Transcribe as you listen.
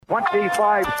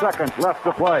25 seconds left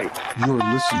to play. You're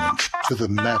listening to the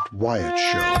Matt Wyatt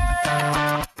Show.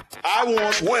 I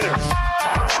want winners.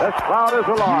 This crowd is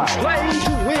alive. Play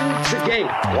to win the game.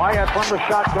 Wyatt from the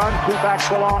shotgun, 2 backs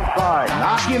alongside.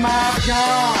 Knock him out,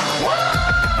 John.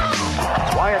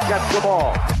 Wyatt gets the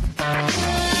ball.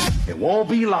 It won't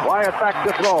be long. Wyatt back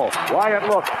to throw. Wyatt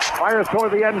looks, fires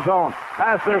toward the end zone.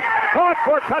 Passes, caught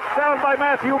for a touchdown by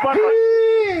Matthew Butler.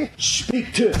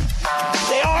 Speak to him.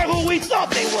 They are who we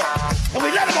thought they were. And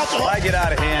we let them off the hook. I get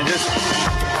out of hand. Just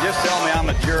tell me I'm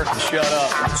a jerk and shut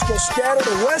up. Let's go scatter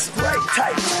the west, right,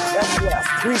 tight. That's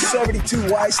left.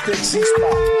 372 Y stick,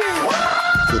 C-spot.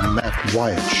 The Matt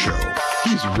Wyatt Show.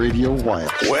 He's Radio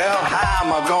Wyatt. Well, how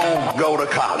am I going to go to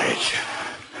college?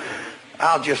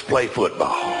 I'll just play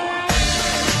football.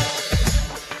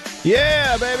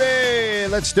 Yeah, baby.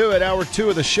 Let's do it. Hour 2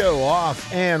 of the show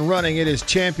off and running. It is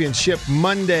Championship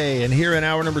Monday. And here in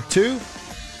hour number 2,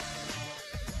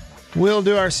 we'll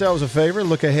do ourselves a favor.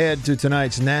 Look ahead to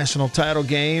tonight's national title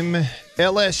game.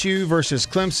 LSU versus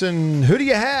Clemson. Who do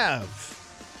you have?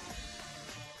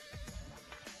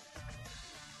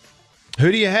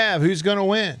 Who do you have? Who's going to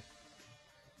win?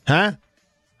 Huh?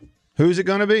 Who's it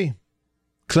going to be?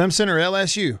 Clemson or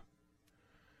LSU?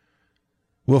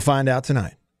 We'll find out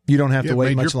tonight. You don't have to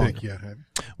wait much longer. Pick yet, have you?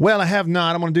 Well, I have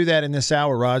not. I'm going to do that in this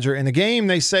hour, Roger. And the game,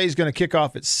 they say, is going to kick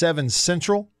off at 7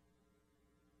 Central.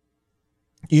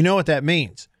 You know what that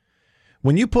means.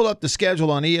 When you pull up the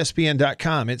schedule on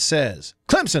ESPN.com, it says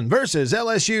Clemson versus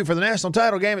LSU for the national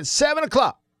title game at 7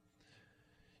 o'clock.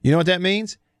 You know what that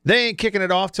means? They ain't kicking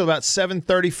it off till about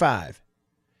 7:35.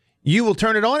 You will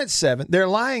turn it on at 7. They're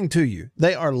lying to you.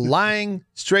 They are lying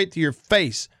straight to your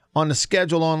face on the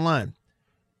schedule online.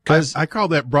 I call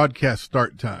that broadcast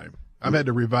start time. I've had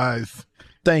to revise.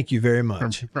 Thank you very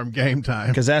much. From game time.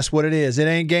 Because that's what it is. It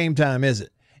ain't game time, is it?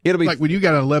 It'll be like when you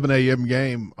got an 11 a.m.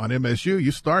 game on MSU,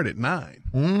 you start at 9.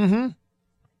 Mm-hmm.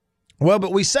 Well,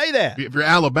 but we say that. If you're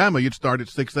Alabama, you'd start at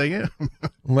 6 a.m.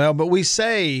 Well, but we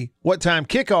say what time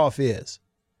kickoff is.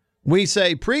 We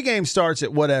say pregame starts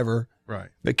at whatever. Right.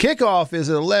 But kickoff is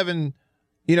at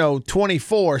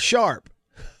 11:24 sharp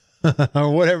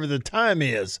or whatever the time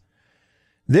is.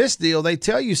 This deal, they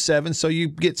tell you 7, so you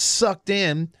get sucked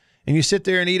in and you sit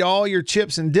there and eat all your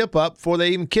chips and dip up before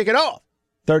they even kick it off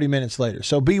 30 minutes later.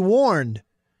 So be warned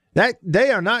that they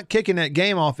are not kicking that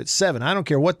game off at 7. I don't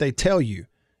care what they tell you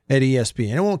at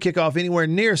ESPN. It won't kick off anywhere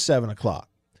near 7 o'clock.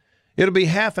 It'll be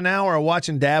half an hour of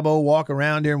watching Dabo walk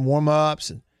around during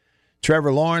warm-ups and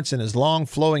Trevor Lawrence and his long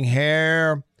flowing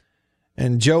hair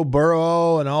and Joe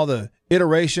Burrow and all the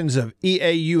iterations of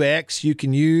EAUX you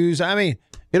can use. I mean,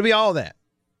 it'll be all that.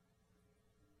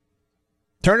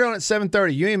 Turn it on at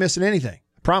 7:30. You ain't missing anything.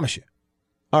 I promise you.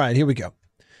 All right, here we go.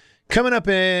 Coming up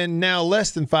in now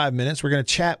less than 5 minutes, we're going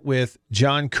to chat with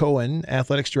John Cohen,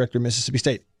 Athletics Director, Mississippi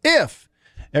State, if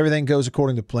everything goes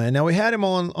according to plan. Now, we had him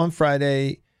on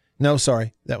Friday. No,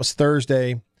 sorry. That was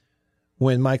Thursday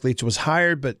when Mike Leach was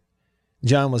hired, but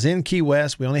John was in Key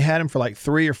West. We only had him for like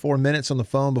 3 or 4 minutes on the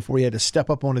phone before he had to step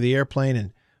up onto the airplane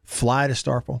and fly to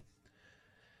Starkville.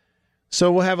 So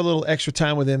we'll have a little extra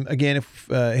time with him, again, if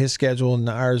his schedule and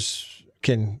ours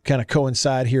can kind of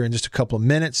coincide here in just a couple of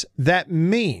minutes. That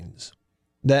means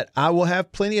that I will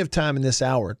have plenty of time in this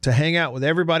hour to hang out with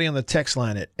everybody on the text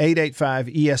line at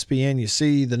 885-ESPN. You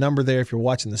see the number there if you're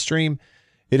watching the stream.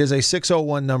 It is a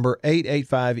 601 number,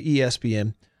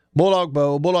 885-ESPN. Bulldog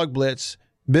Bo, Bulldog Blitz,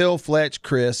 Bill, Fletch,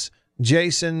 Chris,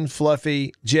 Jason,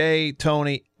 Fluffy, Jay,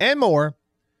 Tony, and more.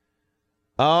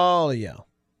 All of y'all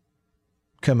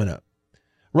coming up.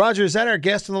 Roger, is that our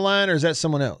guest on the line or is that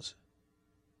someone else?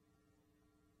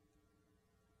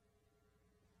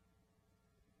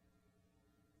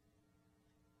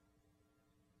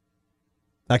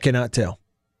 I cannot tell.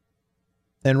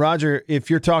 And Roger, if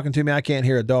you're talking to me, I can't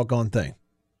hear a doggone thing.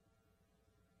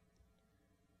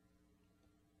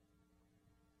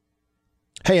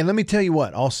 Hey, and let me tell you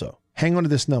what, also, hang on to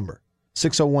this number,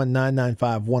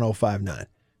 601-995-1059.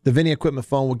 The Vinny Equipment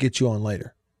phone will get you on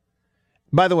later.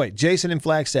 By the way, Jason in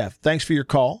Flagstaff, thanks for your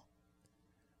call.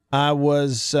 We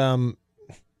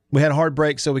had a hard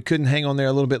break, so we couldn't hang on there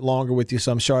a little bit longer with you,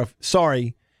 so I'm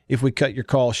sorry if we cut your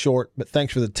call short, but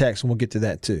thanks for the text, and we'll get to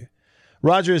that too.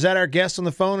 Roger, is that our guest on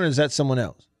the phone, or is that someone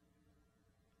else?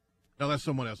 No, that's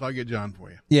someone else. I'll get John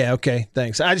for you. Yeah, okay,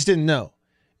 thanks. I just didn't know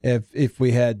if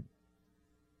we had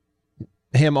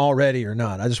him already or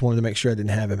not. I just wanted to make sure I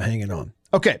didn't have him hanging on.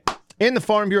 Okay, in the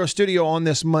Farm Bureau studio on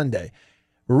this Monday,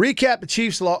 recap the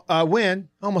Chiefs' win.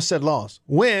 Almost said loss.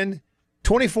 Win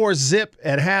 24-zip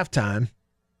at halftime.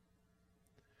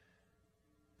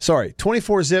 Sorry,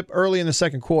 24-zip early in the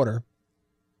second quarter.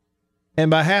 And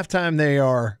by halftime, they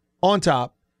are on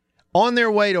top, on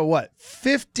their way to what?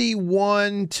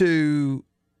 51 to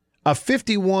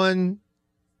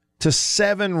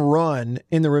 7 run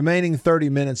in the remaining 30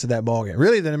 minutes of that ballgame.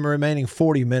 Really, the remaining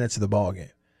 40 minutes of the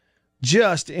ballgame.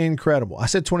 Just incredible. I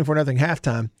said 24-0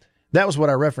 halftime. That was what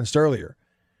I referenced earlier.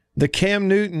 The Cam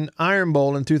Newton Iron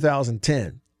Bowl in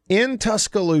 2010 in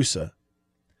Tuscaloosa.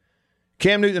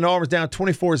 Cam Newton and Auburn's down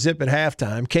 24-0 at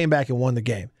halftime, came back and won the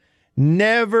game.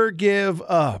 Never give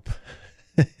up.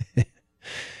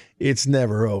 It's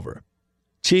never over.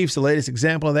 Chiefs, the latest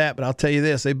example of that, but I'll tell you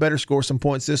this, they better score some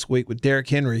points this week with Derrick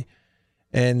Henry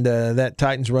and that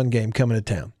Titans run game coming to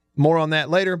town. More on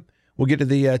that later. We'll get to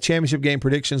the championship game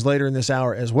predictions later in this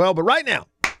hour as well. But right now,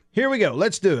 here we go.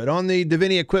 Let's do it. On the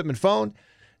Davini Equipment phone,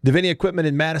 Davini Equipment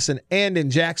in Madison and in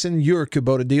Jackson, your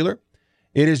Kubota dealer.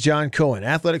 It is John Cohen,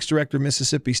 Athletics Director,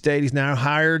 Mississippi State. He's now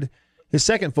hired his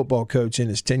second football coach in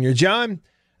his tenure. John,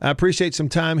 I appreciate some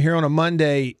time here on a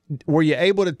Monday. Were you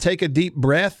able to take a deep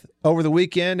breath over the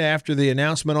weekend after the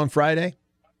announcement on Friday?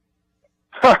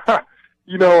 I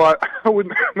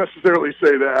wouldn't necessarily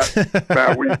say that,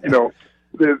 Matt.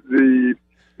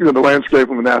 The landscape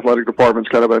of an athletic department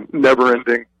is kind of a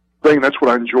never-ending thing. That's what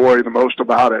I enjoy the most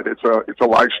about it. It's a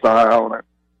lifestyle, and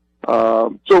I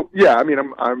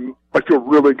feel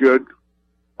really good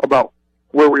about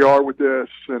where we are with this,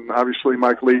 and obviously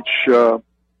Mike Leach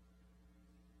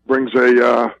brings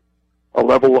a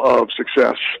level of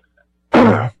success,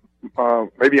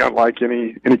 maybe unlike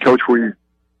any coach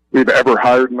we've ever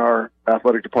hired in our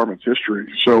athletic department's history.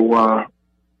 So,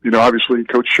 obviously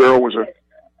Coach Sherrill was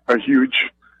a huge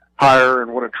hire,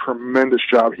 and what a tremendous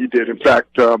job he did. In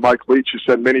fact, Mike Leach has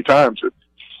said many times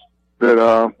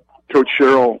that Coach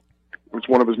Sherrill was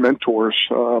one of his mentors.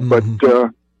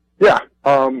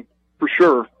 For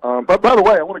sure. But by the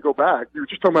way, I want to go back. You were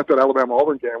just talking about that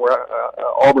Alabama-Auburn game where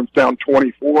Auburn's down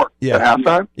 24 at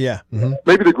halftime. Yeah. Mm-hmm.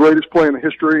 Maybe the greatest play in the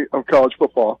history of college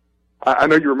football. I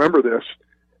know you remember this.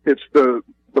 It's the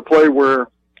play where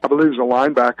I believe it's a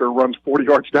linebacker runs 40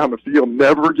 yards down the field,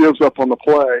 never gives up on the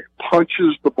play,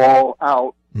 punches the ball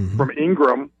out from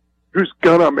Ingram, who's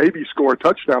going to maybe score a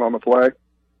touchdown on the play,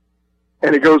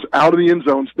 and it goes out of the end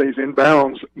zone, stays in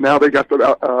bounds. Now they got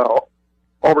the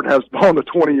Auburn has the ball on the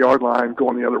 20-yard line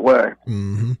going the other way.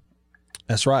 Mm-hmm.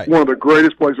 That's right. One of the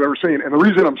greatest plays I've ever seen. And the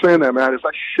reason I'm saying that, Matt, is I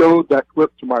showed that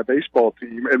clip to my baseball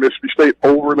team at Mississippi State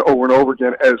over and over and over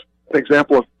again as an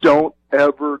example of don't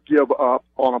ever give up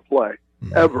on a play.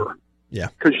 Ever. Yeah.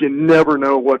 Because you never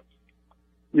know what's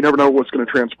going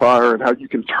to transpire and how you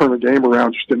can turn a game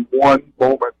around just in one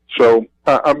moment. So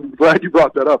I'm glad you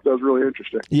brought that up. That was really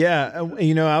interesting. Yeah.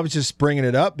 I was just bringing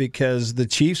it up because the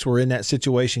Chiefs were in that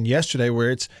situation yesterday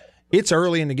where it's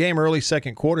early in the game, early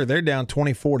second quarter. They're down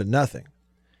 24-0.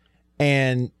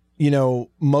 And,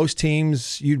 most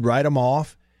teams, you'd write them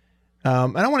off.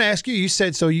 And I want to ask you, you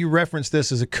said, so you referenced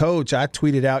this as a coach. I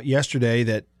tweeted out yesterday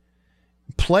that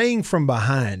playing from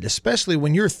behind, especially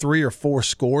when you're 3 or 4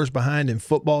 scores behind in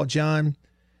football, John,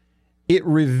 it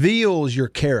reveals your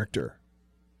character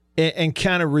and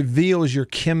kind of reveals your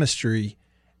chemistry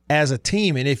as a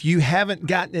team. And if you haven't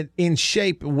gotten it in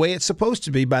shape the way it's supposed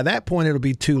to be, by that point it'll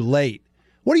be too late.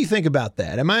 What do you think about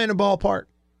that? Am I in the ballpark?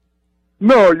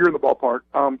 No, you're in the ballpark.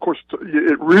 Of course,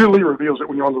 it really reveals it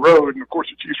when you're on the road, and of course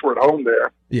the Chiefs were at home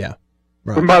there. Yeah.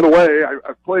 Right. And by the way,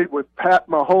 I played with Pat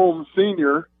Mahomes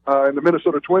Sr. In the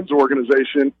Minnesota Twins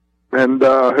organization, and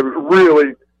have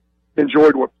really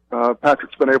enjoyed what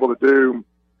Patrick's been able to do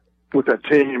with that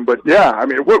team. But yeah, I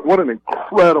mean, what an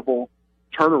incredible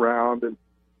turnaround, and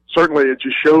certainly it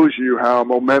just shows you how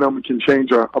momentum can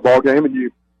change a ball game. And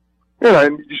you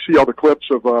see all the clips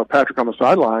of Patrick on the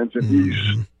sidelines, and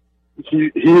he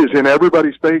is in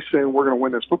everybody's face saying we're going to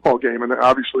win this football game, and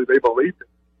obviously they believed it.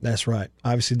 That's right.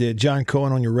 Obviously did. John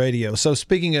Cohen on your radio. So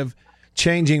speaking of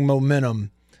changing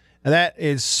momentum, that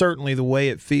is certainly the way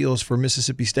it feels for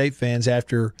Mississippi State fans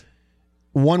after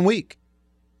 1 week.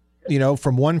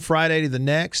 From one Friday to the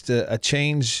next, a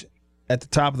change at the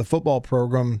top of the football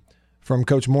program from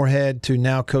Coach Moorhead to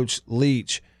now Coach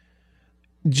Leach.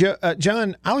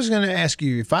 John, I was going to ask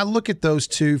you, if I look at those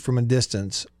two from a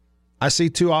distance, I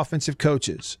see 2 offensive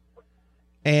coaches,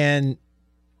 and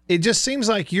it just seems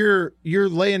like you're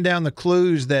laying down the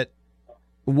clues that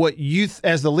what you,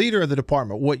 as the leader of the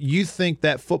department, what you think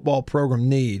that football program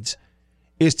needs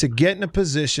is to get in a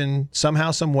position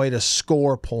somehow, some way to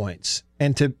score points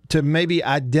and to maybe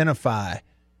identify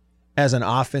as an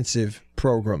offensive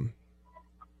program.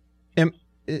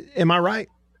 Am I right?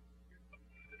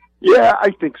 Yeah,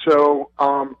 I think so.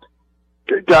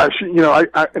 Gosh,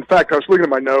 I in fact, I was looking at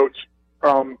my notes.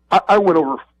 I went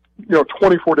over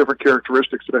 24 different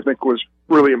characteristics that I think was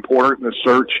really important in the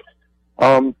search.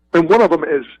 And one of them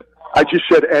is, I just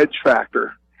said edge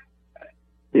factor.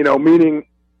 Meaning,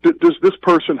 does this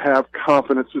person have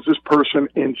confidence? Does this person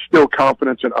instill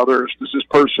confidence in others? Does this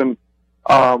person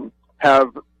have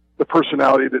the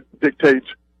personality that dictates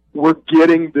we're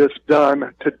getting this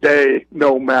done today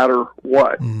no matter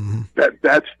what? Mm-hmm.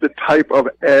 That's the type of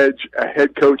edge a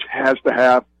head coach has to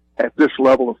have at this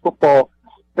level of football.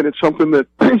 And it's something that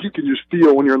you can just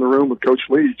feel when you're in the room with Coach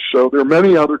Leach. So there are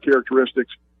many other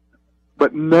characteristics,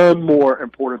 but none more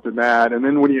important than that. And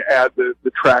then when you add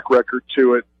the track record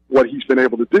to it, what he's been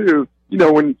able to do,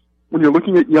 when you're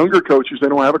looking at younger coaches, they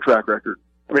don't have a track record.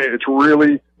 I mean, it's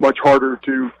really much harder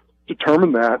to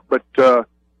determine that, but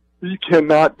you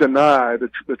cannot deny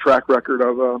the track record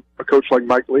of a coach like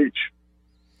Mike Leach.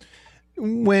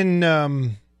 When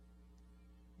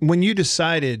you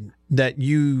decided that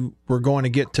you were going to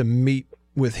get to meet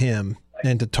with him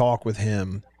and to talk with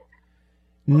him,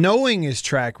 knowing his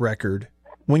track record,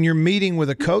 when you're meeting with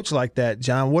a coach like that,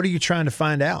 John, what are you trying to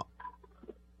find out?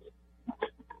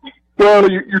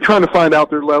 Well, you're trying to find out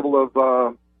their level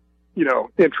of,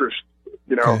 interest,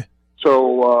 Okay.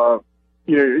 So,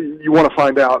 you want to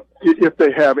find out if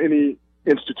they have any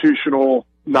institutional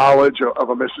knowledge of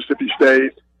a Mississippi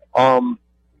State.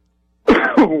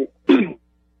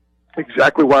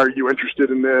 Exactly why are you interested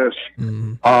in this?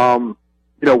 Mm-hmm.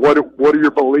 What are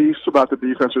your beliefs about the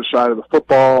defensive side of the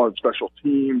football and special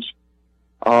teams?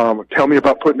 Tell me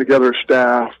about putting together a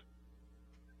staff.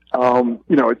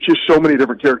 It's just so many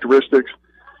different characteristics.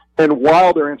 And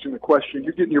while they're answering the question,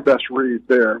 you're getting your best read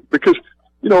there. Because,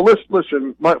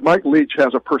 listen, Mike Leach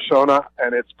has a persona,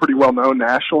 and it's pretty well known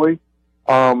nationally.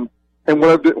 And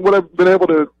what I've been able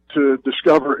to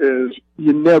discover is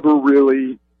you never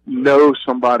really know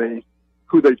somebody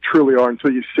who they truly are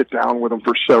until you sit down with them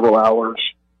for several hours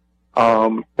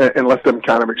and let them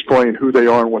kind of explain who they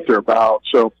are and what they're about.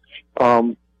 So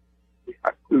the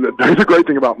great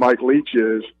thing about Mike Leach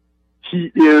is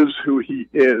he is who he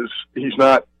is. He's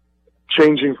not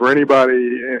changing for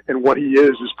anybody, and what he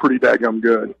is pretty daggum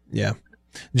good. Yeah.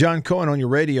 John Cohen on your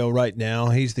radio right now.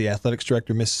 He's the athletics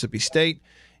director of Mississippi State.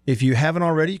 If you haven't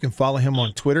already, you can follow him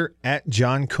on Twitter at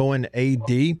John Cohen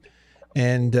AD,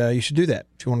 and you should do that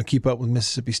if you want to keep up with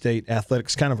Mississippi State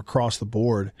athletics kind of across the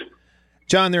board.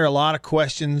 John, there are a lot of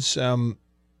questions on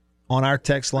our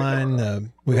text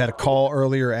line. We had a call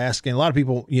earlier asking, a lot of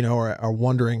people, are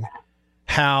wondering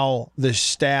how the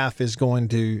staff is going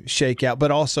to shake out,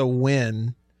 but also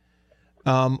when.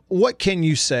 What can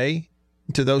you say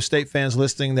to those State fans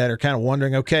listening that are kind of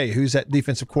wondering, okay, who's that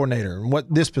defensive coordinator and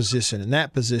what this position and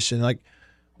that position? Like,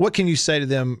 what can you say to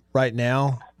them right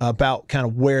now about kind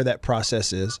of where that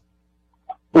process is?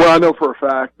 Well, I know for a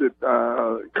fact that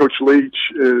Coach Leach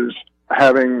is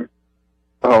having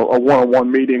a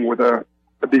one-on-one meeting with a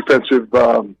defensive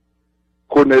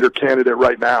coordinator candidate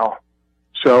right now.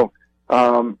 So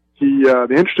the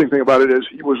interesting thing about it is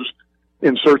he was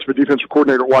in search of a defensive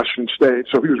coordinator at Washington State,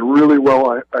 so he was really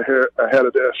well ahead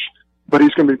of this. But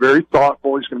he's going to be very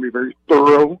thoughtful. He's going to be very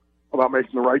thorough about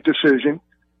making the right decision.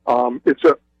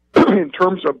 In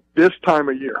terms of this time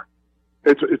of year,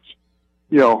 it's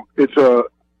a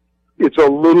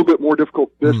little bit more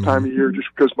difficult this time of year just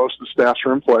because most of the staffs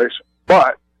are in place.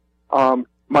 But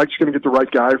Mike's going to get the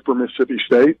right guy for Mississippi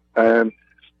State, and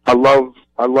I love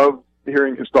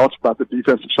hearing his thoughts about the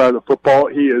defensive side of the football.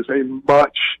 He's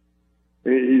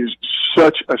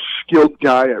such a skilled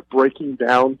guy at breaking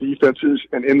down defenses,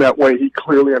 and in that way, he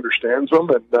clearly understands them.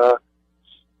 And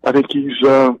I think he's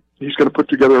going to put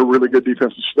together a really good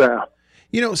defensive staff.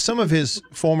 Some of his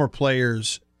former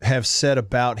players have said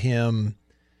about him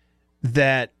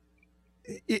that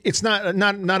it's not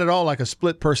at all like a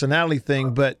split personality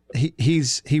thing, but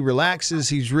he relaxes.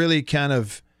 He's really kind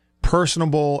of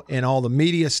personable in all the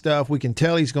media stuff. We can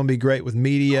tell he's going to be great with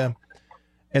media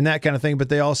and that kind of thing. But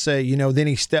they all say, then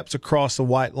he steps across the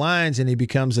white lines and he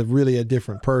becomes a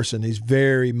different person. He's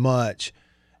very much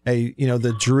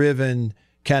the driven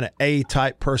kind of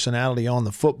A-type personality on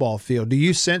the football field. Do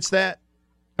you sense that?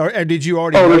 Or did you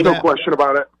already know there's that? No question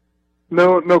about it.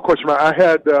 No question about it. I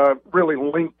had really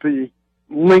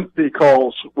lengthy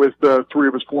calls with three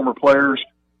of his former players,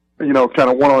 kind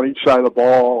of one on each side of the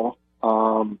ball.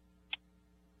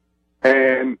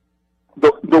 And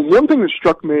the one thing that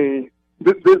struck me,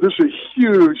 this is a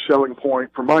huge selling point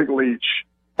for Mike Leach,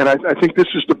 and I think this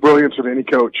is the brilliance of any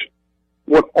coach.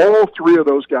 What all three of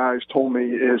those guys told me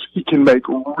is he can make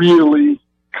really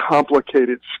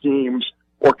complicated schemes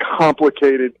or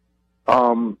complicated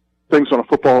things on a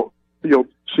football field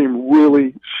seem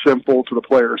really simple to the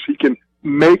players. He can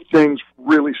make things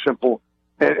really simple.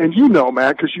 And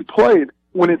Matt, because you played,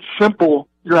 when it's simple,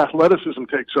 your athleticism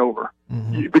takes over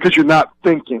because you're not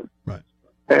thinking. Right.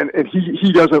 And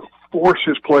he doesn't force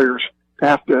his players to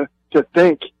have to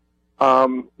think.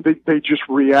 They just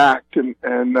react. And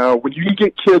when you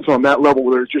get kids on that level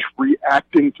where they're just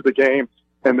reacting to the game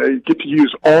and they get to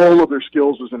use all of their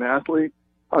skills as an athlete,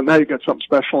 now you got something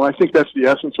special. And I think that's the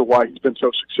essence of why he's been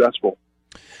so successful.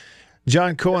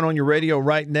 John Cohen on your radio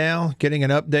right now, getting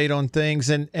an update on things.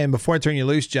 And before I turn you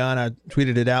loose, John, I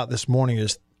tweeted it out this morning.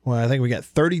 I think we got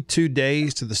 32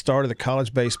 days to the start of the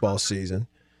college baseball season.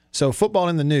 So football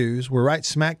in the news. We're right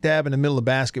smack dab in the middle of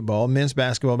basketball. Men's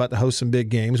basketball about to host some big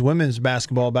games. Women's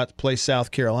basketball about to play South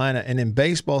Carolina. And then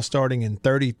baseball starting in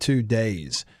 32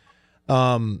 days.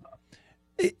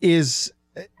 Is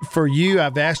for you,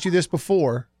 I've asked you this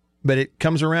before, but it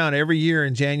comes around every year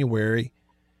in January.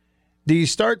 Do you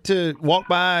start to walk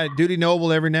by Duty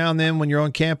Noble every now and then when you're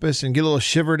on campus and get a little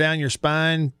shiver down your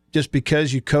spine just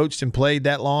because you coached and played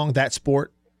that long, that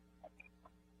sport?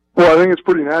 Well, I think it's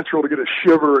pretty natural to get a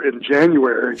shiver in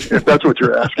January, if that's what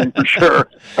you're asking, for sure.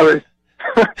 I mean,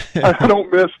 I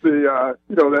don't miss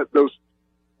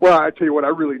well, I tell you what, I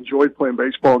really enjoyed playing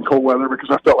baseball in cold weather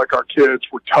because I felt like our kids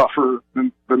were tougher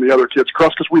than the other kids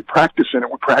across because we'd practice in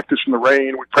it. We'd practice in the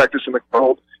rain. We'd practice in the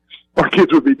cold. Our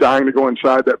kids would be dying to go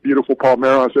inside that beautiful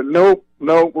Palmero. I said, no,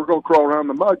 we're going to crawl around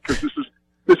the mud because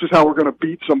this is how we're going to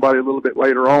beat somebody a little bit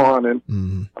later on. And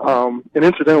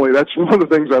incidentally, that's one of the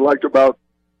things I liked about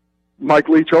Mike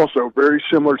Leach also, very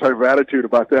similar type of attitude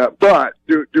about that. But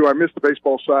do I miss the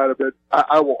baseball side of it?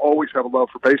 I will always have a love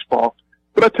for baseball.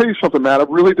 But I tell you something, Matt, I've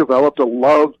really developed a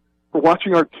love for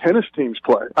watching our tennis teams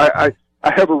play. I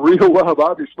have a real love,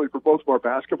 obviously, for both of our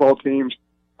basketball teams.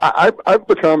 I've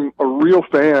become a real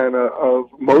fan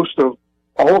of most of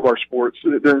all of our sports.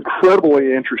 They're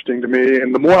incredibly interesting to me,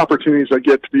 and the more opportunities I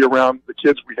get to be around the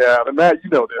kids we have, and Matt, you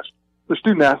know this, the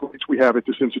student athletes we have at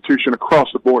this institution across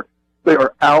the board, they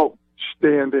are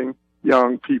outstanding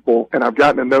young people, and I've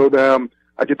gotten to know them.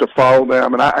 I get to follow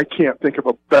them, and I can't think of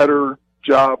a better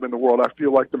job in the world. I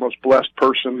feel like the most blessed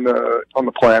person on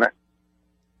the planet.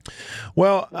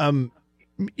 Well, and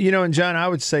John, I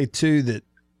would say too that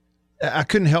I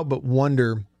couldn't help but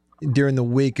wonder during the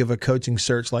week of a coaching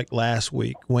search like last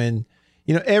week when,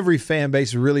 every fan base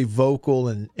is really vocal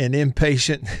and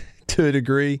impatient to a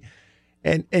degree,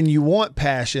 and you want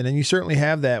passion, and you certainly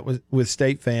have that with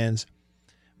State fans.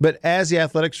 But as the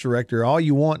athletics director, all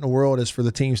you want in the world is for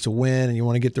the teams to win, and you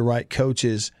want to get the right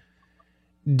coaches.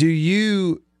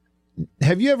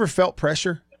 Have you ever felt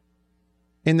pressure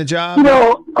in the job?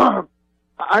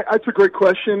 That's a great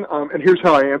question, and here's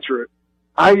how I answer it.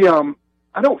 I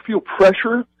don't feel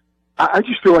pressure. I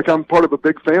just feel like I'm part of a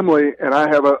big family, and I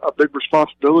have a big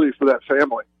responsibility for that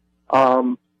family.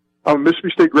 I'm a Mississippi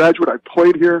State graduate. I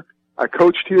played here. I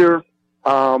coached here.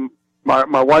 My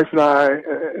wife and I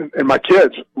and my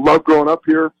kids love growing up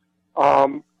here.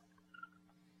 I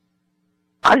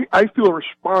feel a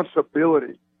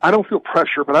responsibility. I don't feel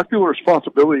pressure, but I feel a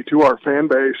responsibility to our fan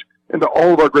base and to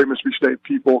all of our great Mississippi State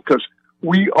people because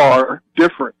we are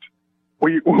different.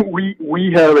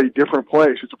 We have a different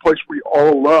place. It's a place we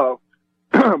all love,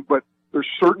 but there's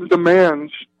certain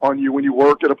demands on you when you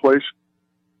work at a place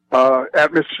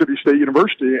at Mississippi State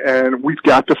University, and we've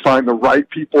got to find the right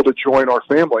people to join our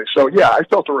family. So, yeah, I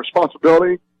felt a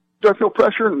responsibility. Do I feel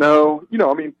pressure? No.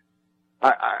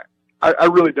 I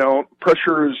really don't.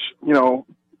 Pressure is,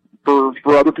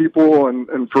 for other people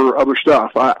and for other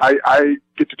stuff. I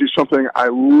get to do something I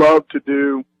love to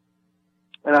do,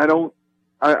 and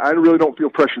I really don't feel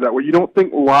pressure that way. You don't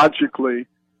think logically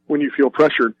when you feel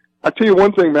pressured. I tell you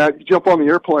one thing, Matt, you jump on the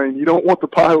airplane, you don't want the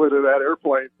pilot of that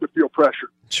airplane to feel pressure.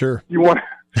 Sure. You want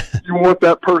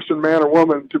that person, man or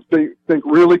woman, to think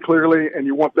really clearly, and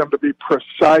you want them to be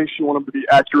precise. You want them to be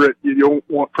accurate. You don't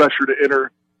want pressure to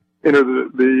enter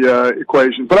the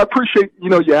equation. But I appreciate,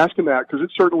 you asking that because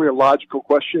it's certainly a logical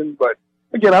question. But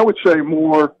again, I would say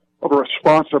more of a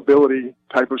responsibility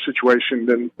type of situation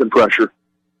than pressure.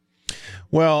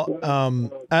 Well,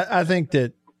 I think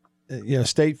that,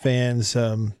 State fans,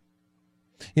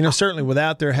 certainly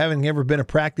without there having ever been a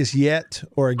practice yet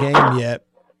or a game yet,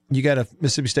 you got a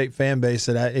Mississippi State fan base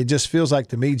that it just feels like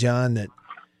to me, John, that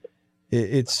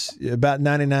it's about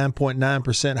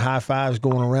 99.9% high fives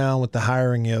going around with the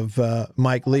hiring of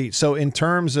Mike Leach. So in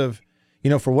terms of,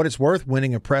 for what it's worth,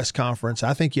 winning a press conference,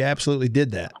 I think you absolutely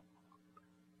did that.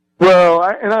 Well,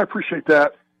 I appreciate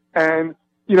that. And,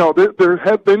 there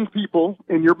have been people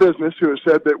in your business who have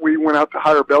said that we went out to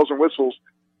hire bells and whistles.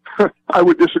 I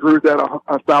would disagree with that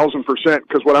 1,000%,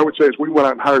 because what I would say is we went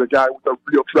out and hired a guy with a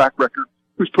real track record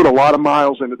who's put a lot of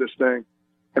miles into this thing,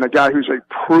 and a guy who's a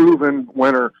proven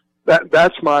winner.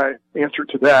 That's my answer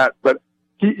to that. But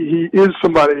he is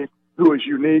somebody who is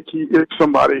unique. He is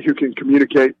somebody who can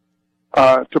communicate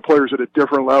to players at a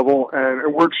different level,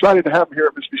 and we're excited to have him here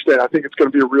at Mississippi State. I think it's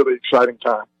going to be a really exciting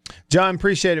time. John,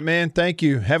 appreciate it, man. Thank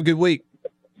you. Have a good week.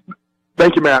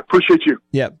 Thank you, Matt. Appreciate you.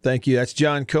 Yep, thank you. That's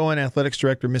John Cohen, Athletics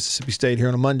Director, Mississippi State, here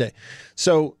on a Monday.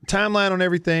 So, timeline on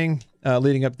everything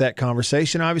leading up to that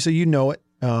conversation. Obviously, you know it.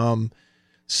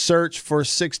 Search for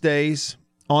 6 days.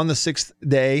 On the sixth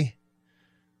day,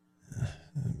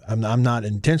 I'm not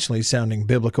intentionally sounding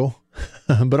biblical,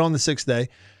 but on the sixth day,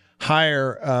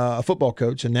 hire a football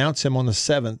coach, announce him on the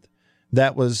 7th.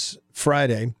 That was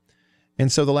Friday.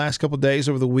 And so the last couple of days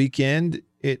over the weekend,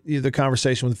 the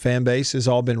conversation with the fan base has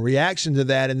all been reaction to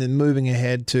that, and then moving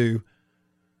ahead to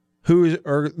who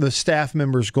are the staff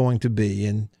members going to be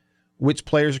and which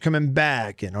players are coming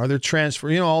back and are there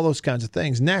transfer, all those kinds of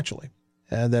things naturally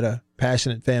that a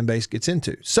passionate fan base gets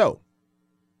into. So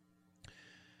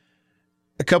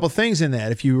a couple of things in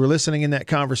that. If you were listening in that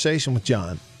conversation with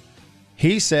John,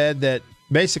 he said that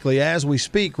basically as we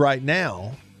speak right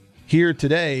now, here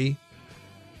today,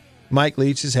 Mike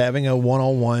Leach is having a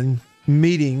one-on-one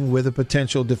meeting with a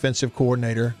potential defensive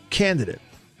coordinator candidate.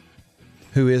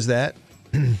 Who is that?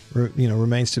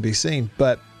 Remains to be seen.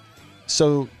 But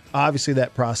so obviously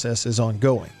that process is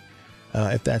ongoing,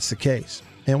 if that's the case.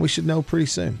 And we should know pretty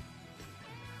soon.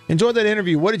 Enjoyed that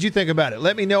interview. What did you think about it?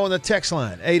 Let me know on the text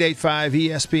line,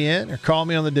 885-ESPN, or call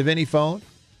me on the Davini phone,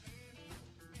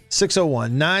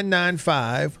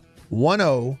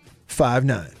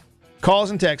 601-995-1059.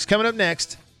 Calls and texts coming up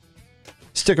next.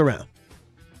 Stick around.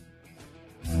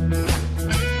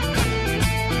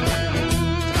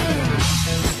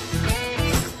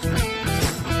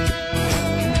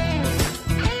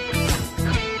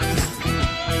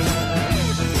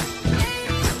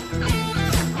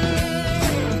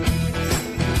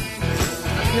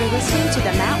 You're listening to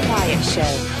The Matt Wyatt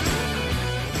Show.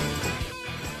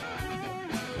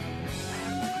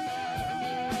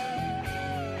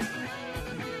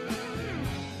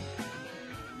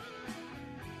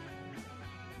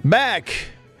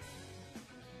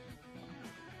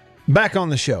 Back on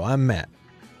the show. I'm Matt.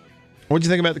 What'd you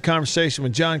think about the conversation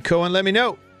with John Cohen? Let me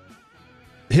know.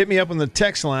 Hit me up on the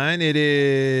text line. It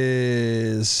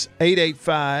is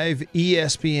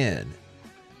 885-ESPN.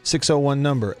 601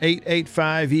 number,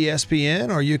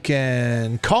 885-ESPN, or you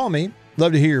can call me.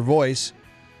 Love to hear your voice.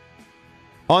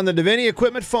 On the Davini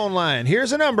Equipment phone line.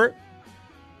 Here's a number.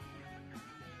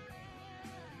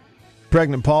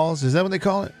 Pregnant pause. Is that what they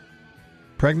call it?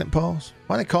 Pregnant pause?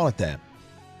 Why do they call it that?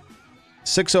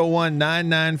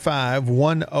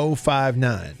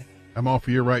 601-995-1059. I'm all for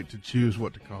your right to choose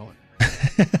what to call it.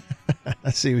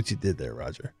 I see what you did there,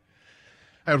 Roger.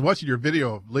 I was watching your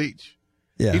video of Leach.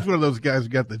 Yeah. He's one of those guys who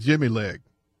got the Jimmy leg.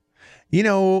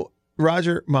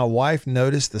 Roger, my wife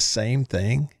noticed the same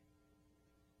thing.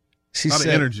 She a lot said,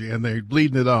 of energy, and they're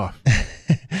bleeding it off.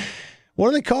 What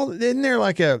do they call it? Isn't there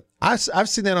like I've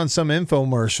seen that on some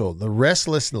infomercial, the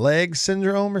restless leg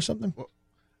syndrome or something? Well,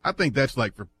 I think that's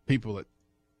like for people that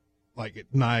like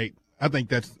at night. I think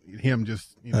that's him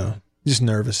just, just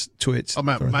nervous twitch. Oh,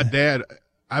 my dad,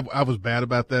 I was bad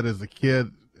about that as a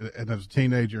kid and as a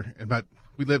teenager. And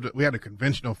we had a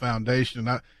conventional foundation.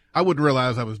 And I wouldn't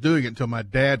realize I was doing it until my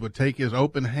dad would take his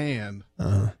open hand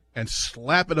and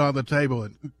slap it on the table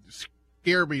and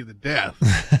scare me to death.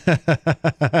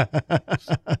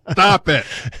 Stop it.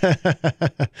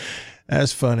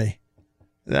 That's funny.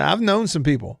 I've known some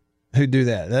people who do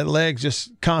that. That leg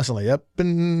just constantly up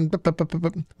and up,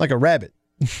 like a rabbit.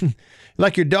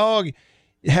 Like your dog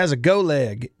has a go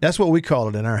leg. That's what we call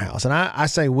it in our house. And I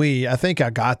say I think I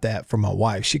got that from my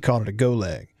wife. She called it a go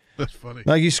leg. That's funny.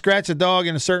 Like you scratch a dog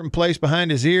in a certain place behind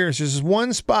his ear. It's just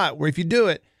one spot where if you do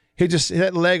it,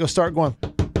 that leg will start going.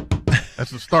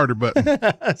 That's the starter button.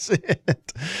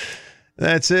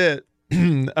 That's it.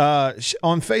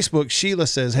 On Facebook, Sheila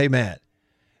says, "Hey, Matt,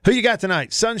 who you got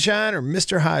tonight, Sunshine or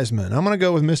Mr. Heisman?" I'm going to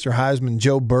go with Mr. Heisman,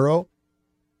 Joe Burrow.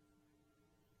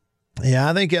 Yeah,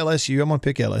 I think LSU. I'm going to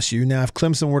pick LSU. Now, if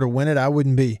Clemson were to win it, I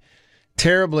wouldn't be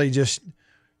terribly just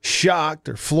shocked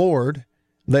or floored.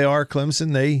 They are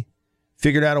Clemson. They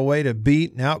figured out a way to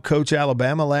beat and outcoach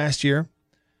Alabama last year.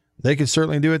 They could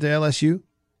certainly do it to LSU.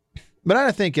 But I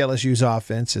don't think LSU's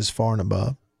offense is far and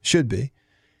above. Should be.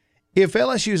 If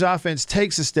LSU's offense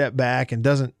takes a step back and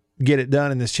doesn't get it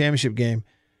done in this championship game,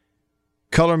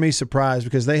 color me surprised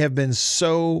because they have been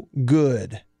so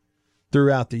good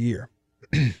throughout the year.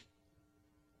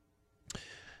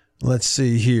 Let's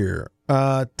see here.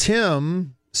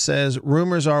 Tim says,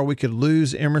 rumors are we could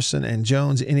lose Emerson and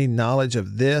Jones. Any knowledge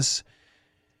of this?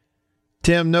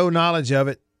 Tim, no knowledge of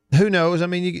it. who knows? I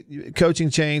mean, coaching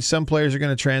change. Some players are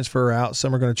going to transfer out.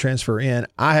 Some are going to transfer in.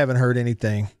 I haven't heard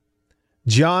anything.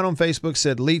 John on Facebook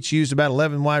said Leach used about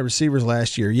 11 wide receivers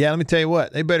last year. Yeah, let me tell you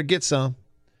what. They better get some.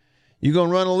 You're going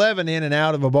to run 11 in and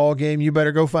out of a ball game, you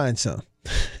better go find some.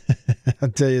 I'll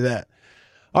tell you that.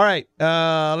 All right,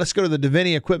 let's go to the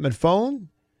Davini Equipment phone.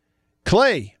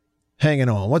 Clay hanging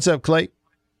on. What's up, Clay?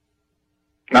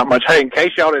 Not much. Hey, in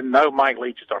case y'all didn't know, Mike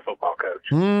Leach is our football coach.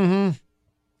 Mm-hmm.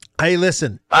 Hey,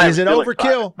 listen, is it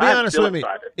overkill? Be honest with me.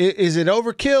 Is it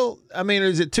overkill? I mean,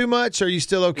 is it too much, or are you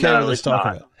still okay with us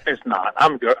talking about it? It's not.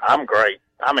 I'm good. I'm great.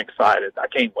 I'm excited. I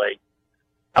can't wait.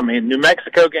 I mean, New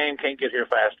Mexico game can't get here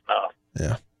fast enough.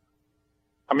 Yeah.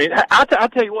 I mean, I'll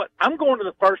tell you what, I'm going to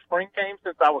the first spring game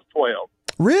since I was 12.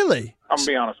 Really? I'm going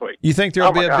to be honest with you. You think there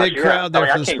will be a big crowd there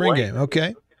for the spring game?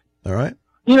 Okay. All right.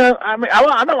 You know, I mean,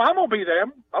 I know I'm going to be there.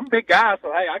 I'm a big guy,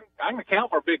 so, hey, I can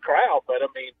account for a big crowd, but, I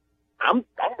mean, I'm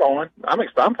going.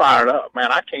 I'm fired up,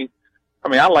 man. I can't. I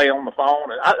mean, I lay on the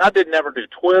phone, and I did never do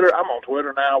Twitter. I'm on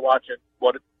Twitter now watching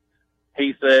what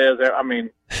he says. I mean,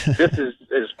 this is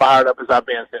as fired up as I've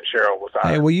been since Cheryl was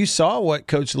hired. Hey, well, you saw what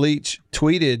Coach Leach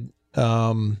tweeted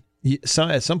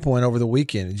at some point over the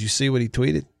weekend. Did you see what he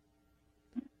tweeted?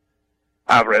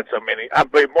 I've read so many.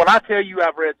 When I tell you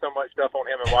I've read so much stuff on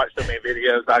him and watched so many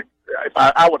videos,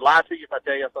 I would lie to you if I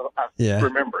tell you I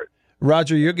remember it.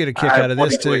 Roger, you'll get a kick out of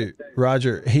this too.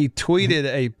 Roger, he tweeted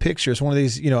a picture. It's one of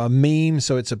these, a meme.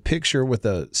 So it's a picture with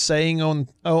a saying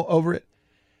over it,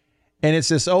 and it's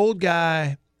this old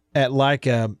guy at like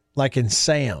in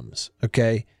Sam's.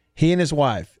 Okay, he and his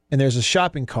wife, and there's a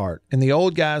shopping cart, and the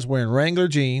old guy's wearing Wrangler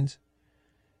jeans,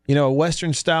 a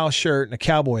Western style shirt and a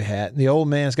cowboy hat, and the old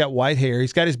man's got white hair.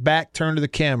 He's got his back turned to the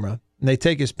camera, and they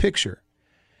take his picture.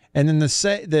 And then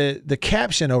the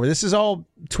caption over, this is all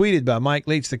tweeted by Mike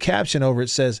Leach, the caption over it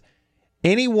says,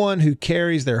 anyone who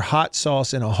carries their hot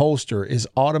sauce in a holster is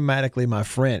automatically my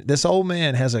friend. This old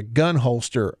man has a gun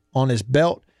holster on his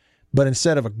belt, but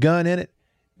instead of a gun in it,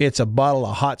 it's a bottle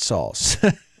of hot sauce.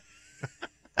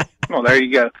 Well, there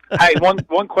you go. Hey,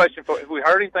 one question have we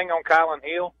heard anything on Kylan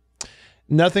Hill?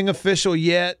 Nothing official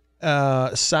yet.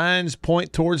 Signs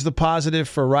point towards the positive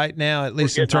for right now, at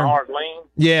least in terms. A hard lean.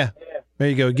 Yeah. There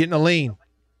you go, getting a lean.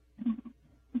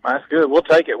 That's good. We'll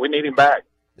take it. We need him back.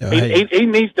 He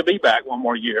needs to be back one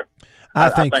more year. I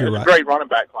think you're right. There's a great running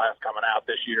back class coming out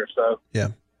this year, so yeah,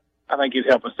 I think he'd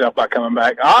help himself by coming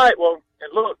back. All right, well,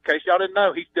 and look, in case y'all didn't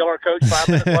know, he's still our coach 5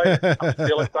 minutes later. I'm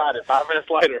still excited. 5 minutes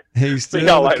later. He's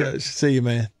still the coach. See you,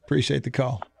 man. Appreciate the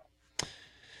call.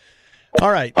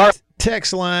 All right.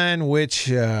 Text line,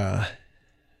 which I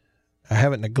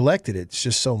haven't neglected it. It's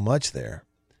just so much there.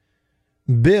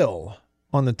 Bill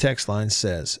on the text line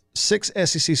says 6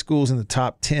 SEC schools in the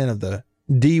top 10 of the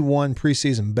D1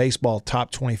 preseason baseball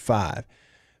top 25.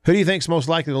 Who do you think is most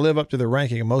likely to live up to their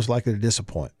ranking and most likely to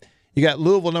disappoint? You got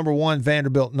Louisville number 1,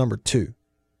 Vanderbilt number 2,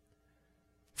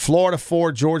 Florida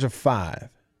 4, Georgia 5,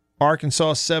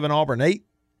 Arkansas 7, Auburn 8,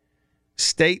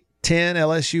 State 10,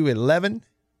 LSU 11.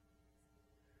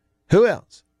 Who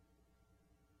else?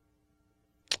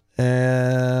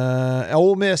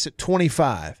 Ole Miss at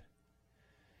 25.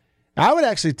 I would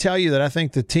actually tell you that I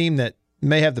think the team that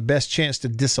may have the best chance to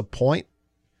disappoint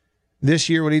this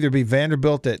year would either be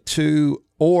Vanderbilt at 2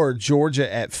 or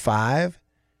Georgia at 5.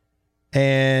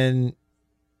 And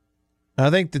I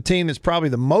think the team that's probably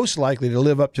the most likely to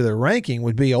live up to their ranking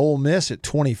would be Ole Miss at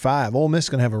 25. Ole Miss is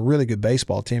going to have a really good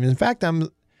baseball team. In fact, I'm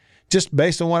just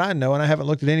based on what I know, and I haven't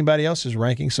looked at anybody else's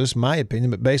ranking, so it's my opinion,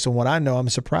 but based on what I know, I'm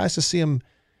surprised to see them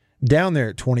down there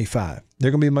at 25.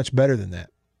 They're going to be much better than that.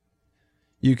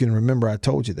 You can remember I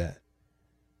told you that.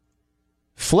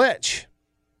 Fletch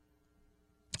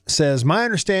says, my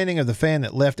understanding of the fan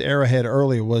that left Arrowhead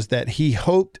earlier was that he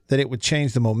hoped that it would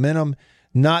change the momentum,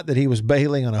 not that he was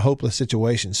bailing on a hopeless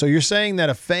situation. So you're saying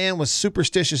that a fan was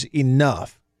superstitious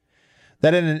enough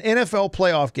that in an NFL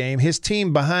playoff game, his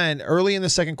team behind early in the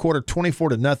second quarter,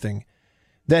 24-0,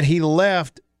 that he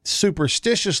left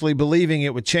superstitiously believing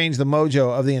it would change the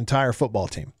mojo of the entire football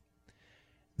team.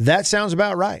 That sounds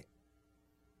about right.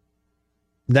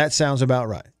 That sounds about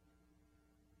right.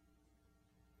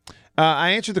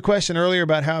 I answered the question earlier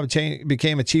about how I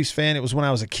became a Chiefs fan. It was when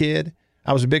I was a kid.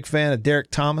 I was a big fan of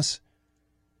Derek Thomas.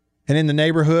 And in the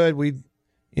neighborhood, we'd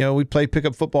play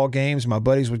pickup football games. My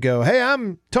buddies would go, hey,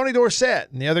 I'm Tony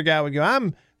Dorsett. And the other guy would go,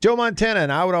 I'm Joe Montana.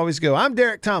 And I would always go, I'm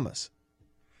Derek Thomas.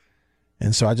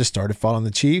 And so I just started following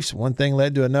the Chiefs. One thing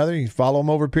led to another. You follow them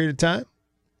over a period of time,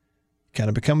 kind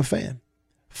of become a fan.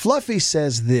 Fluffy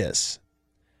says this.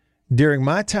 During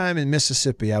my time in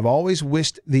Mississippi, I've always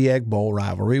wished the Egg Bowl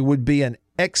rivalry would be an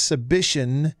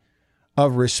exhibition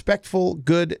of respectful,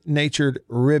 good-natured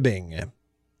ribbing.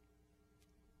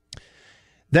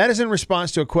 That is in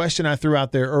response to a question I threw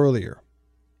out there earlier,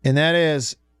 and that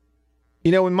is,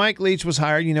 when Mike Leach was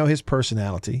hired, his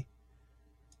personality,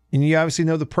 and you obviously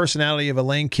know the personality of a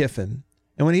Lane Kiffin.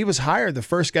 And when he was hired, the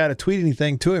first guy to tweet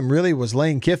anything to him really was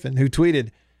Lane Kiffin, who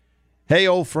tweeted, "Hey,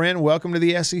 old friend, welcome to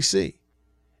the SEC."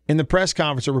 In the press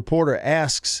conference, a reporter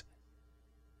asks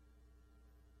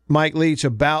Mike Leach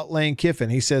about Lane Kiffin.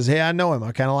 He says, "Hey, I know him.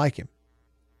 I kind of like him."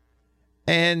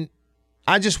 And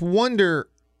I just wonder,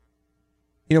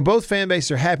 both fan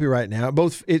bases are happy right now.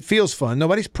 It feels fun.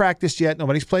 Nobody's practiced yet.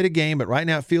 Nobody's played a game, but right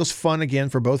now it feels fun again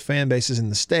for both fan bases in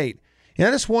the state. And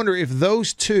I just wonder if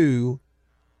those two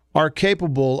are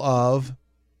capable of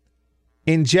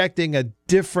injecting a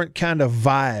different kind of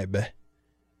vibe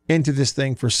into this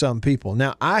thing for some people.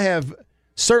 Now, I have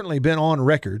certainly been on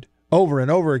record over and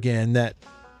over again that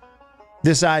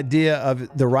this idea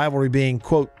of the rivalry being,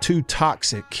 quote, too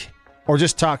toxic, or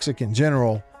just toxic in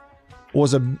general,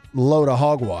 was a load of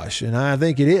hogwash, and I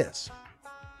think it is.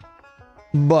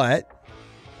 But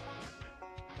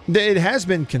it has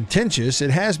been contentious.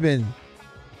 It has been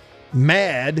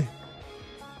mad.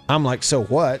 I'm like, so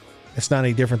what? It's not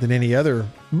any different than any other.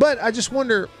 But I just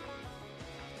wonder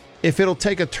if it'll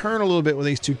take a turn a little bit with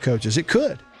these two coaches. It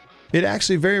could. It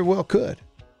actually very well could.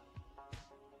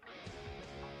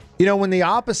 When the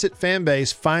opposite fan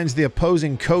base finds the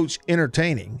opposing coach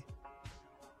entertaining,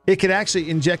 it could actually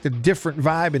inject a different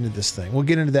vibe into this thing. We'll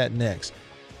get into that next.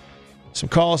 Some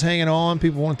calls hanging on.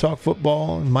 People want to talk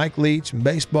football and Mike Leach and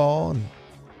baseball and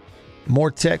more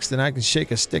text than I can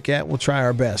shake a stick at. We'll try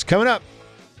our best. Coming up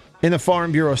in the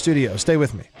Farm Bureau studio. Stay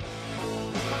with me.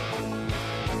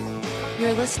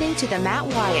 You're listening to the Matt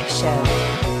Wyatt Show.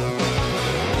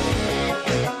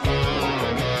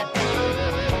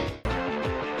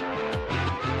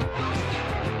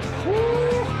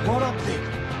 What a big.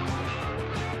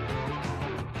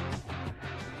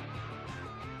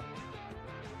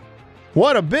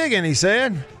 What a big one, he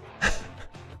said.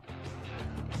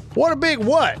 What a big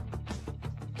what?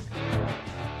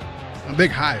 A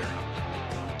big hire.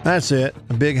 That's it.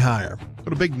 A big hire.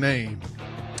 What a big name.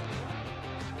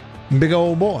 Big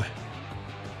old boy.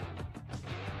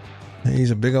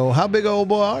 He's a big old. How big old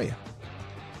boy are you?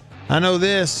 I know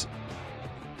this.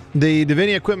 The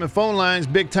Davini Equipment phone line's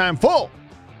big time full.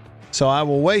 So I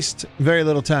will waste very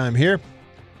little time here.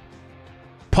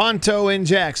 Ponto in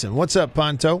Jackson. What's up,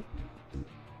 Ponto?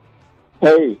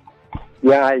 Hey.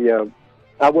 Yeah,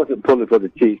 I wasn't pulling for the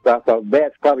Chiefs, but I thought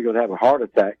Matt's probably going to have a heart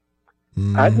attack.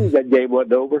 I knew that game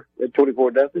wasn't over at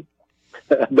 24-0.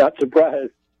 Not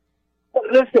surprised.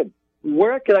 Listen,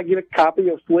 where can I get a copy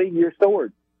of Sling Your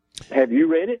Sword? Have you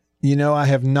read it? I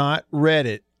have not read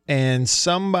it. And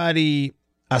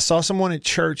I saw someone at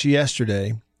church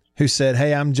yesterday who said,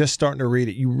 "Hey, I'm just starting to read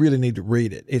it. You really need to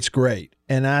read it. It's great."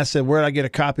 And I said, "Where did I get a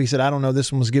copy?" He said, "I don't know.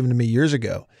 This one was given to me years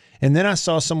ago." And then I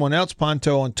saw someone else,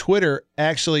 Ponto, on Twitter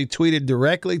actually tweeted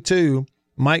directly to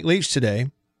Mike Leach today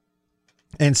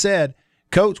and said,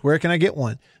 "Coach, where can I get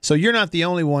one?" So you're not the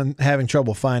only one having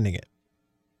trouble finding it.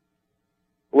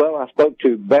 Well, I spoke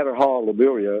to Banner Hall,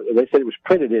 Lemuria, and they said it was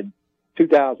printed in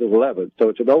 2011, so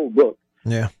it's an old book.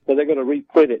 Yeah. So they're going to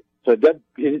reprint it. So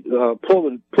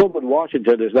Pullman,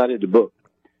 Washington is not in the book.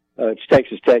 It's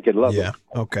Texas Tech and Lubbock. Yeah,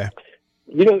 okay.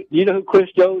 You know who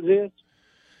Chris Jones is?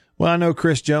 Well, I know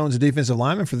Chris Jones, a defensive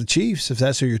lineman for the Chiefs, if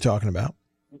that's who you're talking about.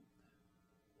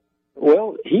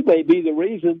 Well, he may be the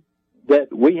reason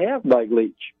that we have Mike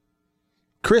Leach.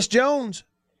 Chris Jones?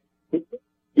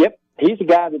 Yep. He's the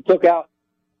guy that took out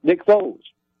Nick Foles.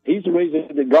 He's the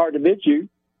reason that Gardner Minshew,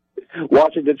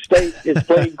 Washington State, is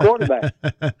playing quarterback.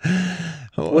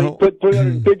 When he put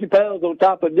 350 pounds on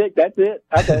top of Nick, that's it.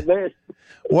 I thought, man.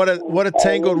 What a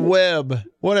tangled web.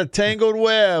 What a tangled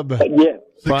web. Yeah.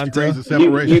 6 degrees of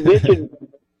separation.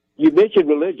 You mentioned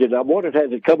religion. I'm wondering,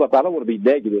 has it come up? I don't want to be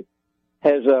negative.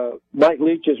 Has Mike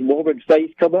Leach's Mormon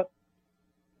faith come up?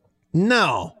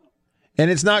 No. And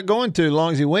it's not going to as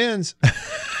long as he wins.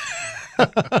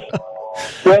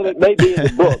 Well, it may be in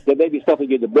the book. There may be something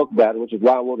in the book about it, which is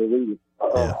why I want to read it.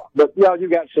 But you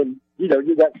got some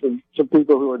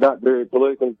people who are not very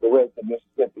politically correct in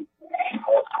Mississippi.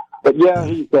 But yeah,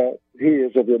 he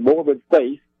is of the Mormon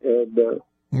faith, and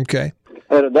okay.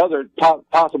 And another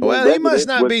possible. Well, he must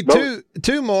not be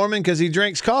too Mormon because he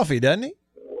drinks coffee, doesn't he?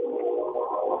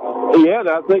 Yeah, and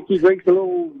I think he drinks a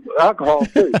little alcohol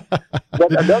too.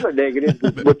 But another negative,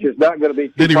 which is not going to be.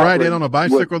 Did he ride in on a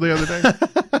bicycle the other day?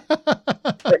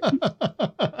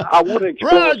 I want to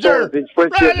explore his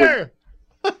friendship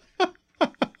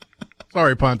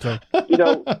Sorry, Ponto.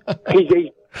 He's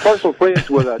personal friends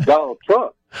with Donald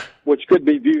Trump. which could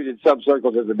be viewed in some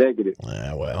circles as a negative.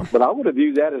 Well. But I would have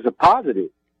viewed that as a positive.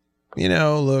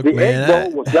 Look, the man.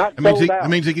 Egg Bowl was not sold out. That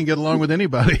means he can get along with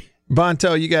anybody.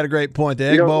 Ponto, you got a great point. The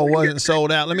Egg Bowl wasn't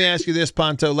sold out. Let me ask you this,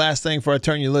 Ponto, last thing before I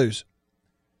turn you loose.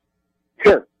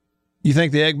 Sure. You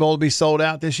think the Egg Bowl will be sold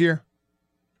out this year?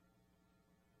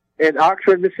 In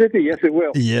Oxford, Mississippi, yes, it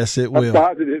will. Yes, it will. I'm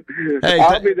positive. Hey,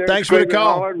 I'll be there. thanks for the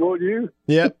call. Will you?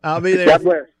 Yep, I'll be there. God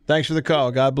bless. Thanks for the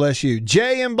call. God bless you.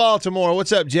 Jay in Baltimore.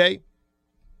 What's up, Jay?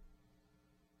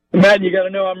 Matt, you got to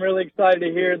know I'm really excited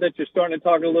to hear that you're starting to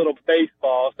talk a little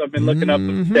baseball. So I've been looking up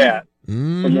some stats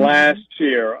from last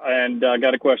year, and I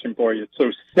got a question for you.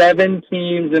 So 7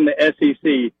 teams in the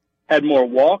SEC had more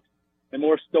walks and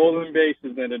more stolen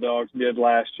bases than the Dogs did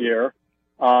last year.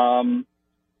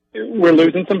 We're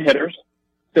losing some hitters.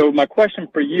 So my question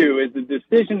for you is the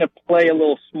decision to play a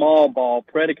little small ball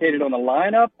predicated on the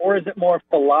lineup, or is it more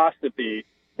philosophy?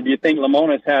 Do you think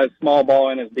Lemonis has small ball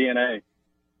in his DNA?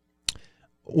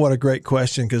 What a great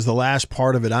question, because the last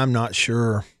part of it, I'm not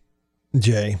sure,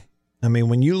 Jay. I mean,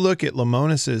 when you look at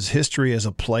Lemonis's history as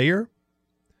a player,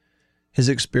 his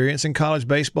experience in college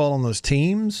baseball on those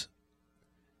teams,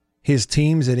 his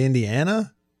teams at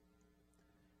Indiana,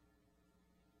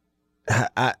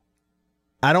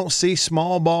 I don't see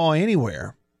small ball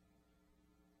anywhere.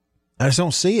 I just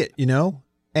don't see it,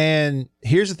 And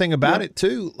here's the thing about it,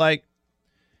 too. Like,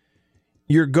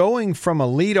 you're going from a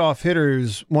leadoff hitter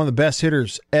who's one of the best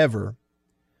hitters ever,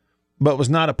 but was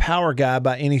not a power guy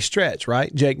by any stretch,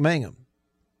 right? Jake Mangum.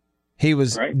 He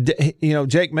was,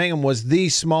 Jake Mangum was the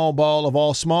small ball of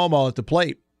all small ball at the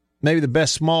plate. Maybe the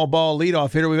best small ball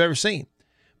leadoff hitter we've ever seen.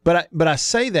 But I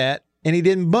say that, and he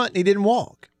didn't bunt, and he didn't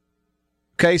walk.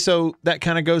 Okay, so that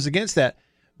kind of goes against that.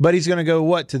 But he's going to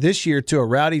go, to this year to a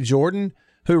Rowdy Jordan,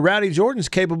 who Rowdy Jordan's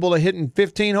capable of hitting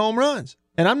 15 home runs.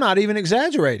 And I'm not even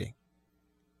exaggerating.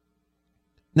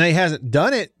 Now, he hasn't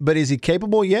done it, but is he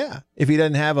capable? Yeah, if he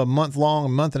doesn't have a month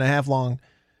and a half long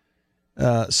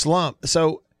slump.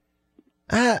 So,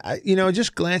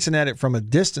 just glancing at it from a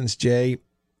distance, Jay,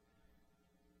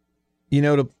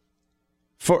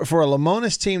 for a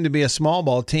Lemonis team to be a small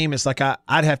ball team, it's like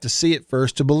I'd have to see it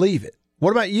first to believe it.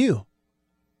 What about you?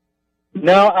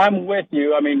 No, I'm with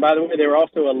you. I mean, by the way, they were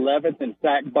also 11th in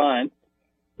sack bunt.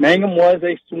 Mangum was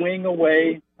a swing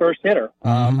away first hitter.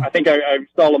 I think I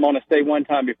saw Lemonis say one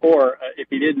time before, if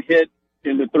he didn't hit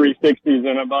in the 360s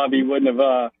and above, he wouldn't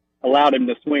have allowed him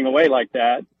to swing away like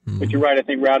that. But you're right. I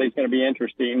think Rowdy's going to be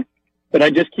interesting. But I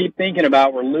just keep thinking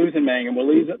about we're losing Mangum, we're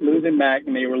losing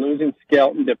McNamee, we're losing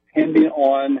Skelton, depending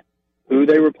on who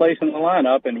they replace in the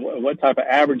lineup and what type of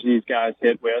average these guys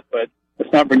hit with. But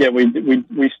let's not forget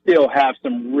we still have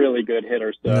some really good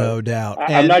hitters. So no doubt.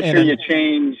 I'm not sure you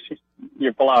change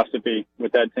your philosophy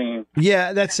with that team.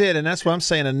 Yeah, that's it. And that's what I'm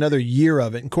saying, another year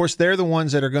of it. And of course, they're the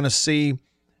ones that are going to see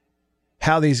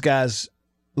how these guys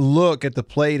look at the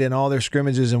plate and all their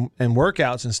scrimmages and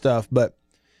workouts and stuff. But,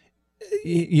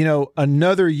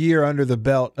 another year under the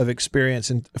belt of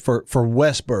experience for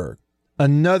Westberg,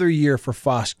 another year for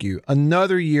Foscue,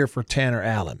 another year for Tanner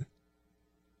Allen.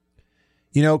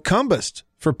 Cumbest,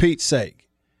 for Pete's sake.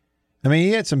 I mean,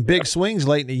 he had some big swings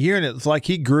late in the year, and it's like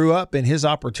he grew up in his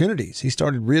opportunities. He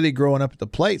started really growing up at the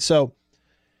plate. So,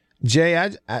 Jay,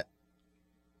 I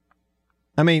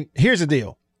mean, here's the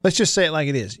deal. Let's just say it like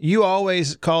it is. You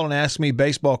always call and ask me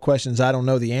baseball questions I don't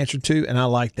know the answer to, and I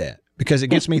like that because it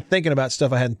gets me thinking about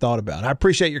stuff I hadn't thought about. I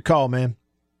appreciate your call, man.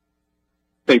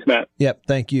 Thanks, Matt. Yep,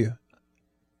 thank you.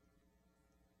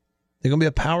 They're going to be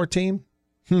a power team?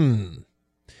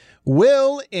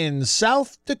 Will in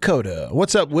South Dakota.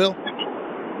 What's up, Will?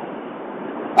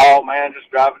 Oh, man,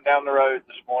 just driving down the road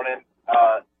this morning.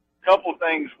 Couple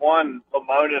things. One,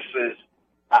 Lemonis is,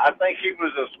 I think he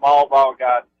was a small ball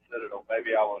guy at the Citadel.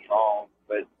 Maybe I was wrong.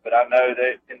 But I know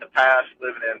that in the past,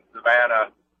 living in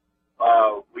Savannah,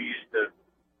 we used to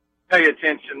pay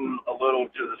attention a little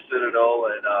to the Citadel,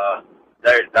 and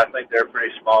I think they're a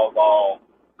pretty small ball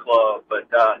club. But,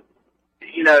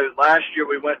 last year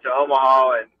we went to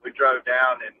Omaha and we drove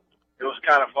down, and it was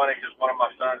kind of funny because one of my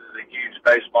sons is a huge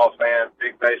baseball fan,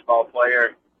 big baseball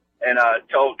player, and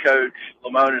told Coach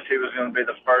Lemonis he was going to be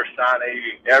the first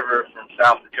signee ever from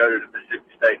South Dakota to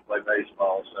Mississippi State to play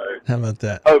baseball. So how about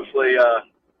that? Hopefully,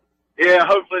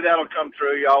 hopefully that'll come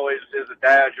true. You always, as a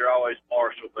dad, you're always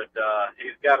partial, but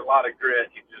he's got a lot of grit.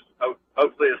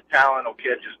 Hopefully his talent will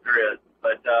catch his grit.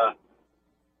 But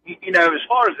as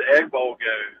far as the Egg Bowl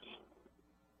goes,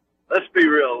 let's be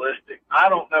realistic. I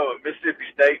don't know a Mississippi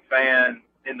State fan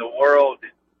in the world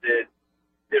that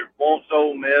wants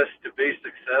Ole Miss to be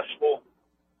successful.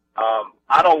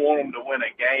 I don't want them to win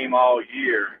a game all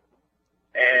year.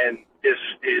 And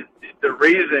the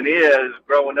reason is,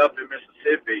 growing up in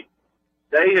Mississippi,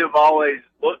 they have always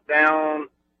looked down,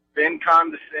 been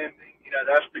condescending. You know,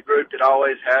 that's the group that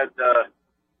always had the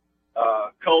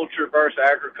culture versus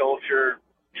agriculture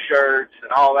shirts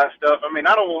and all that stuff. I mean,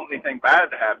 I don't want anything bad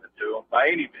to happen to them by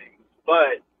any means,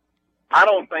 but I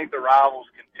don't think the rival's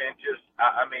contentious.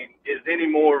 I mean, it's any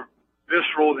more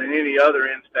visceral than any other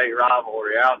in-state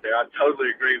rivalry out there. I totally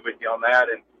agree with you on that.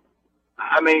 And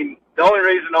I mean, the only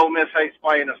reason Ole Miss hates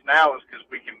playing us now is because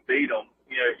we can beat them.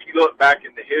 You know, if you look back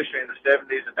in the history in the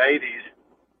 70s and 80s,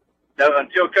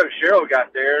 until Coach Sherrill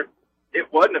got there,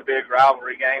 it wasn't a big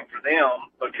rivalry game for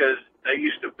them because they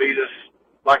used to beat us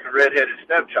like a redheaded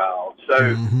stepchild.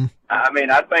 So, I mean,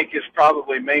 I think it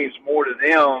probably means more to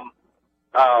them,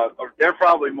 or they're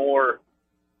probably more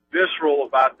visceral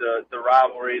about the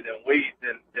rivalry than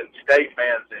state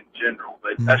fans in general.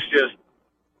 But that's just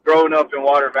growing up in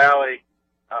Water Valley.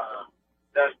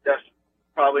 That's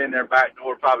probably in their back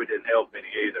door. Probably didn't help any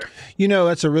either. You know,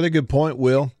 that's a really good point,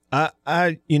 Will.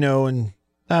 I'm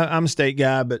a state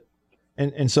guy, but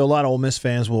and so a lot of Ole Miss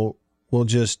fans will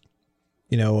just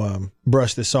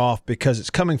brush this off because it's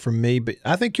coming from me. But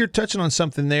I think you're touching on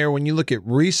something there when you look at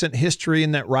recent history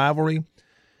in that rivalry.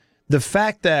 The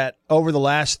fact that over the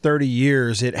last 30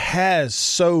 years it has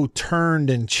so turned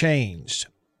and changed,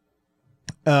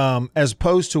 as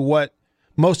opposed to what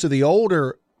most of the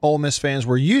older Ole Miss fans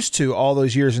were used to all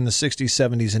those years in the 60s,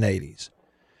 70s, and 80s.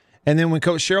 And then when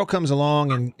Coach Sherrill comes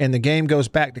along and the game goes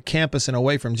back to campus and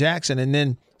away from Jackson, and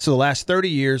then so the last 30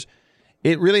 years,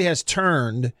 it really has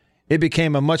turned. It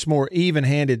became a much more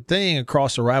even-handed thing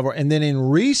across the rivalry. And then in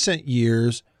recent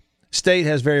years, State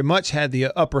has very much had the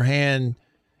upper hand.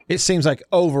 It seems like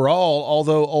overall,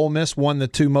 although Ole Miss won the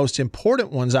two most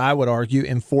important ones, I would argue,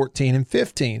 in 14 and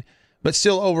 15. But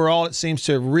still, overall, it seems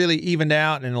to have really evened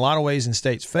out in a lot of ways in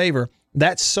State's favor.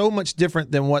 That's so much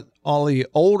different than what all the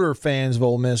older fans of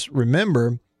Ole Miss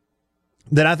remember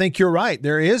that I think you're right.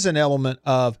 There is an element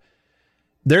of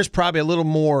there's probably a little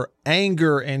more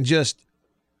anger and just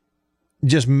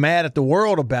mad at the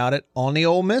world about it on the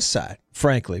Ole Miss side,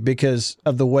 frankly, because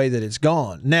of the way that it's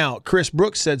gone. Now, Chris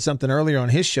Brooks said something earlier on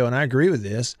his show, and I agree with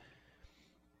this.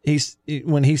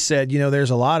 When he said, there's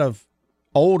a lot of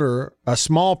a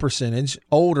small percentage,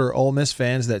 older Ole Miss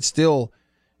fans that still,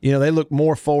 they look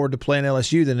more forward to playing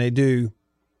LSU than they do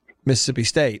Mississippi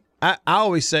State. I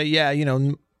always say,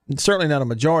 certainly not a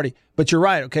majority, but you're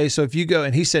right. Okay, so if you go,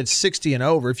 and he said 60 and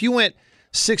over, if you went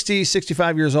 60,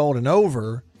 65 years old and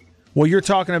over, well, you're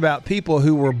talking about people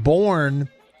who were born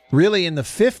really in the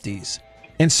 50s.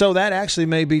 And so that actually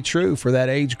may be true for that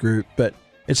age group, but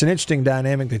it's an interesting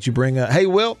dynamic that you bring up. Hey,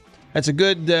 Will, that's a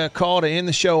good call to end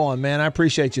the show on, man. I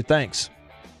appreciate you. Thanks.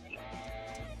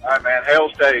 All right, man. Hail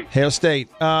State. Hail State.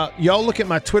 Y'all look at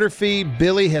my Twitter feed.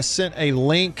 Billy has sent a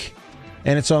link,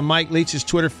 and it's on Mike Leach's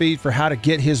Twitter feed for how to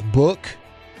get his book.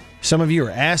 Some of you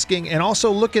are asking. And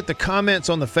also look at the comments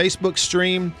on the Facebook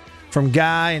stream from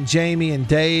Guy and Jamie and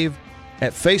Dave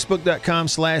at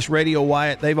facebook.com/Radio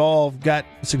Wyatt. They've all got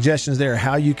suggestions there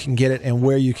how you can get it and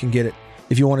where you can get it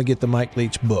if you want to get the Mike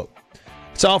Leach book.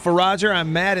 It's all for Roger.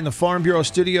 I'm Matt in the Farm Bureau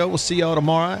studio. We'll see y'all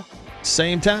tomorrow.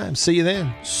 Same time. See you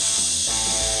then.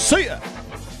 See ya.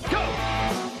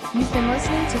 You've been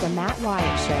listening to The Matt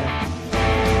Wyatt Show.